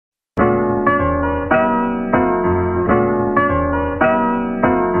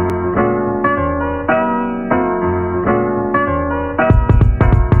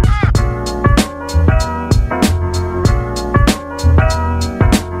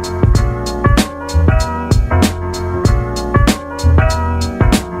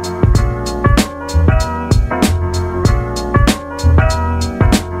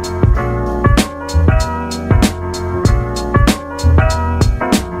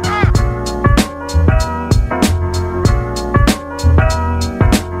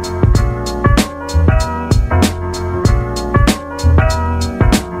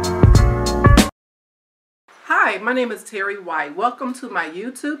Terry White. Welcome to my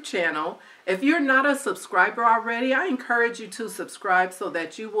YouTube channel. If you're not a subscriber already, I encourage you to subscribe so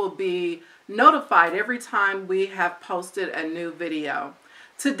that you will be notified every time we have posted a new video.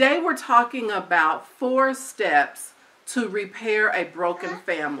 Today we're talking about 4 steps to repair a broken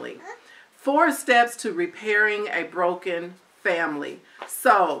family. 4 steps to repairing a broken family.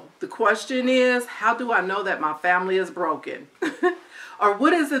 So the question is, how do I know that my family is broken? Or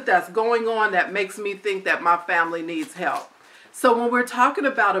what is it that's going on that makes me think that my family needs help? So when we're talking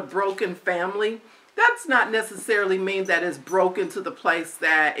about a broken family, that's not necessarily mean that it's broken to the place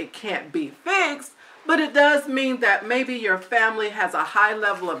that it can't be fixed, but it does mean that maybe your family has a high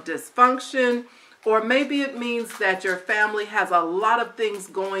level of dysfunction, or maybe it means that your family has a lot of things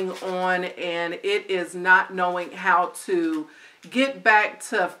going on and it is not knowing how to get back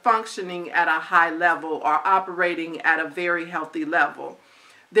to functioning at a high level or operating at a very healthy level.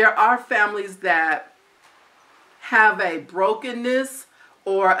 There are families that have a brokenness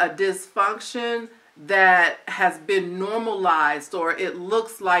or a dysfunction that has been normalized, or it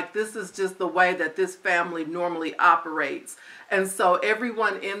looks like this is just the way that this family normally operates. And so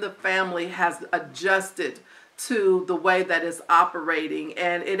everyone in the family has adjusted to the way that it's operating,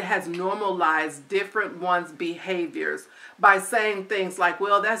 and it has normalized different ones' behaviors by saying things like,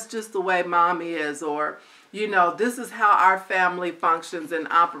 well, that's just the way mom is, or, you know, this is how our family functions and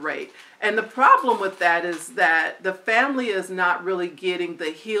operate. And the problem with that is that the family is not really getting the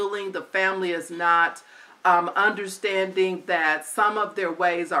healing. The family is not understanding that some of their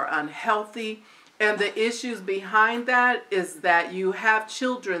ways are unhealthy. And the issues behind that is that you have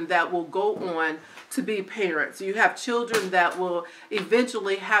children that will go on to be parents. You have children that will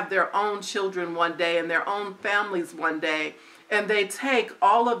eventually have their own children one day and their own families one day. And they take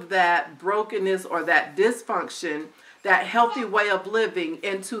all of that brokenness or that dysfunction, that healthy way of living,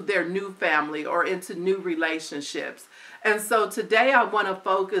 into their new family or into new relationships. And so today I want to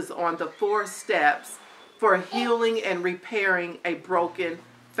focus on the 4 steps for healing and repairing a broken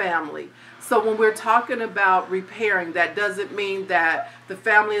family. So when we're talking about repairing, that doesn't mean that the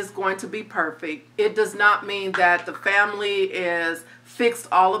family is going to be perfect. It does not mean that the family is fixed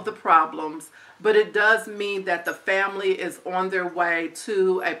all of the problems, but it does mean that the family is on their way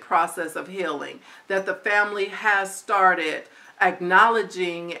to a process of healing, that the family has started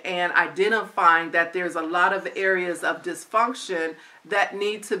acknowledging and identifying that there's a lot of areas of dysfunction that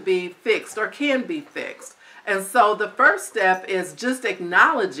need to be fixed or can be fixed. And so the first step is just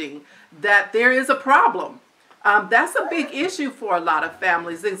acknowledging that there is a problem. That's a big issue for a lot of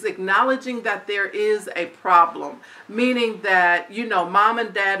families, is acknowledging that there is a problem, meaning that, you know, mom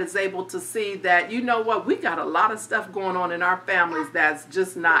and dad is able to see that, you know what, we got a lot of stuff going on in our families that's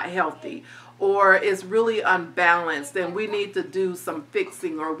just not healthy, or is really unbalanced, and we need to do some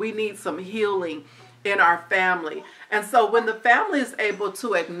fixing, or we need some healing in our family. And so when the family is able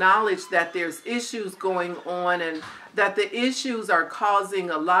to acknowledge that there's issues going on and that the issues are causing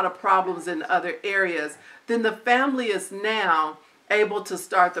a lot of problems in other areas, then the family is now able to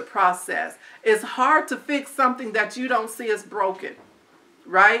start the process. It's hard to fix something that you don't see as broken,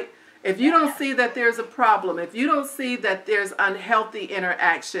 right? If you don't see that there's a problem, if you don't see that there's unhealthy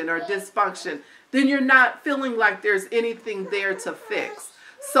interaction or dysfunction, then you're not feeling like there's anything there to fix.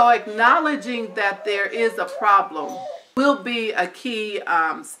 So acknowledging that there is a problem will be a key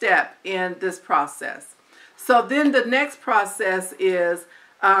step in this process. So then the next process is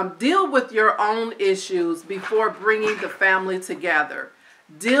deal with your own issues before bringing the family together.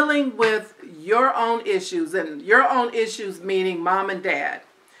 Dealing with your own issues, and your own issues meaning mom and dad.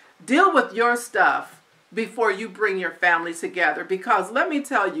 Deal with your stuff before you bring your family together, because let me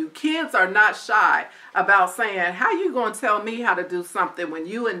tell you, kids are not shy about saying, how you going to tell me how to do something when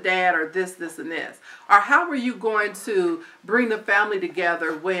you and dad are this, this, and this? Or how are you going to bring the family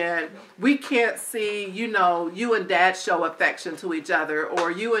together when we can't see, you know, you and dad show affection to each other, or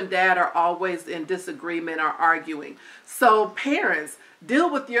you and dad are always in disagreement or arguing? So parents,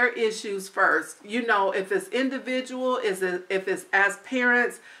 deal with your issues first. You know, if it's individual, if it's as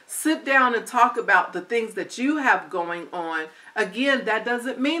parents, sit down and talk about the things that you have going on. Again, that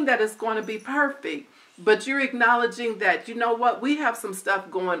doesn't mean that it's going to be perfect, but you're acknowledging that, you know what, we have some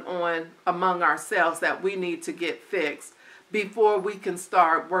stuff going on among ourselves that we need to get fixed before we can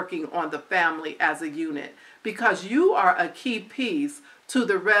start working on the family as a unit, because you are a key piece to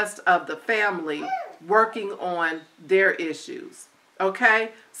the rest of the family working on their issues.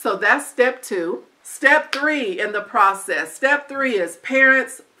 Okay, so that's step 2. Step 3 in the process. Step 3 is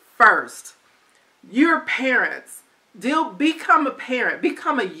parents first. You're parents. Become a parent.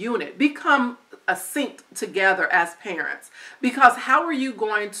 Become a unit. Become synced together as parents. Because how are you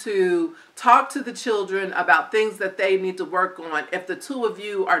going to talk to the children about things that they need to work on if the two of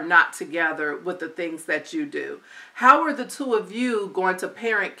you are not together with the things that you do? How are the two of you going to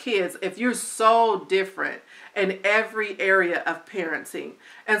parent kids if you're so different in every area of parenting?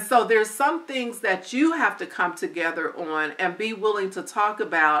 And so there's some things that you have to come together on and be willing to talk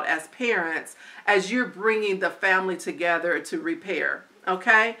about as parents as you're bringing the family together to repair.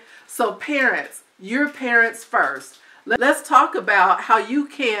 Okay? So parents, your parents first. Let's talk about how you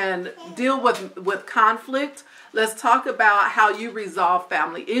can deal with conflict. Let's talk about how you resolve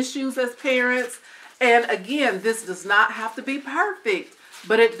family issues as parents. And again, this does not have to be perfect,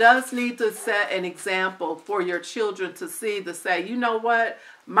 but it does need to set an example for your children to see, to say, you know what?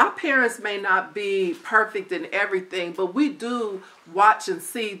 My parents may not be perfect in everything, but we do watch and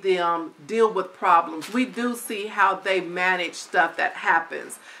see them deal with problems. We do see how they manage stuff that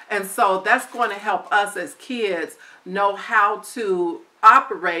happens. And so that's going to help us as kids know how to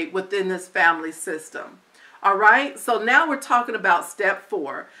operate within this family system. All right, so now we're talking about step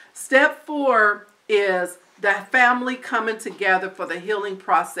 4. Step 4 is the family coming together for the healing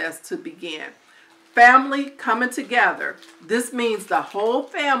process to begin. Family coming together. This means the whole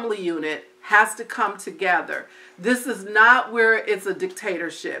family unit has to come together. This is not where it's a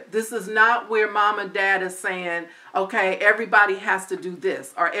dictatorship. This is not where mom and dad is saying, okay, everybody has to do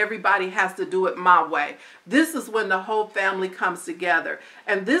this or everybody has to do it my way. This is when the whole family comes together.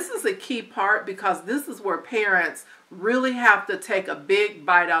 And this is a key part because this is where parents really have to take a big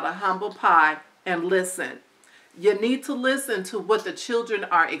bite out of humble pie and listen. You need to listen to what the children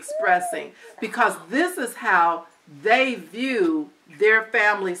are expressing because this is how they view their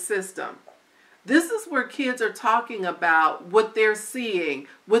family system. This is where kids are talking about what they're seeing,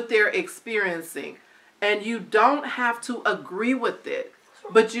 what they're experiencing. And you don't have to agree with it,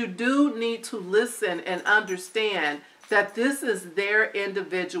 but you do need to listen and understand that this is their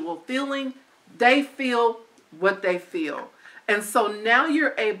individual feeling. They feel what they feel. And so now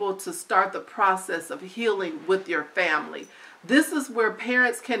you're able to start the process of healing with your family. This is where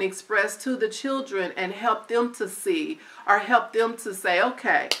parents can express to the children and help them to see or help them to say,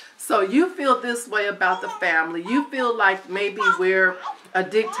 okay, so you feel this way about the family. You feel like maybe we're a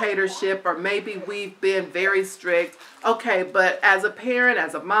dictatorship or maybe we've been very strict. Okay, but as a parent,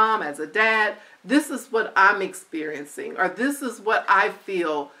 as a mom, as a dad, this is what I'm experiencing or this is what I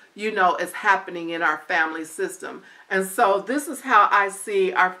feel, you know, is happening in our family system. And so this is how I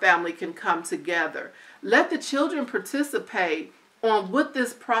see our family can come together. Let the children participate on what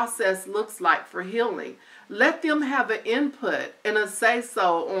this process looks like for healing. Let them have an input and a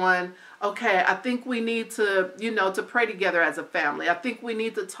say-so on, okay, I think we need to, you know, to pray together as a family. I think we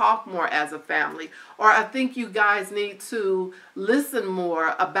need to talk more as a family. Or I think you guys need to listen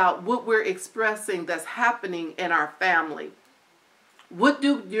more about what we're expressing that's happening in our family. What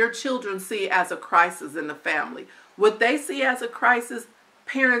do your children see as a crisis in the family? What they see as a crisis,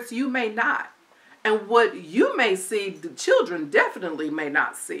 parents, you may not. And what you may see, the children definitely may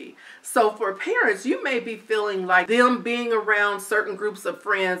not see. So for parents, you may be feeling like them being around certain groups of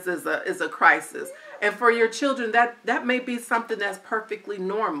friends is a crisis. And for your children, that may be something that's perfectly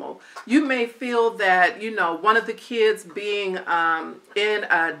normal. You may feel that, you know, one of the kids being in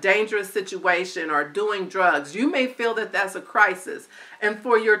a dangerous situation or doing drugs, you may feel that that's a crisis. And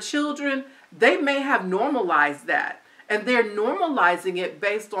for your children, they may have normalized that. And they're normalizing it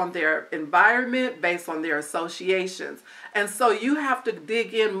based on their environment, based on their associations. And so you have to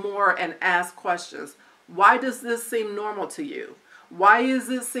dig in more and ask questions. Why does this seem normal to you? Why does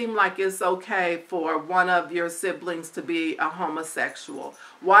it seem like it's okay for one of your siblings to be a homosexual?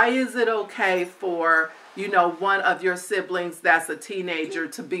 Why is it okay for, you know, one of your siblings that's a teenager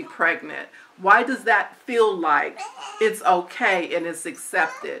to be pregnant? Why does that feel like it's okay and it's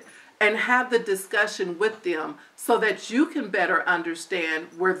accepted? And have the discussion with them so that you can better understand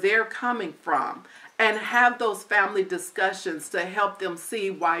where they're coming from and have those family discussions to help them see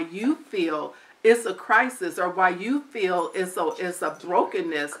why you feel it's a crisis or why you feel it's a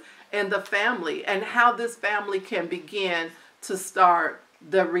brokenness in the family and how this family can begin to start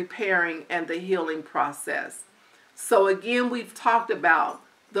the repairing and the healing process. So again, we've talked about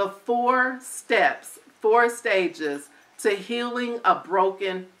the 4 steps, 4 stages to healing a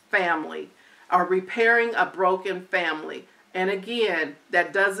broken family or repairing a broken family. And again,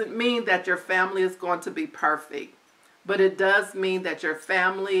 that doesn't mean that your family is going to be perfect, but it does mean that your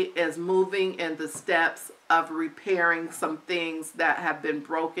family is moving in the steps of repairing some things that have been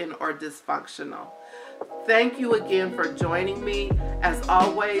broken or dysfunctional. Thank you again for joining me. As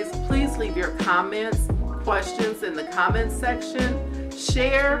always, please leave your comments, questions in the comments section.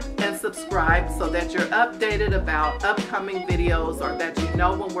 share and subscribe so that you're updated about upcoming videos or that you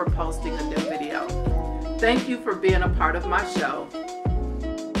know when we're posting a new video. Thank you for being a part of my show.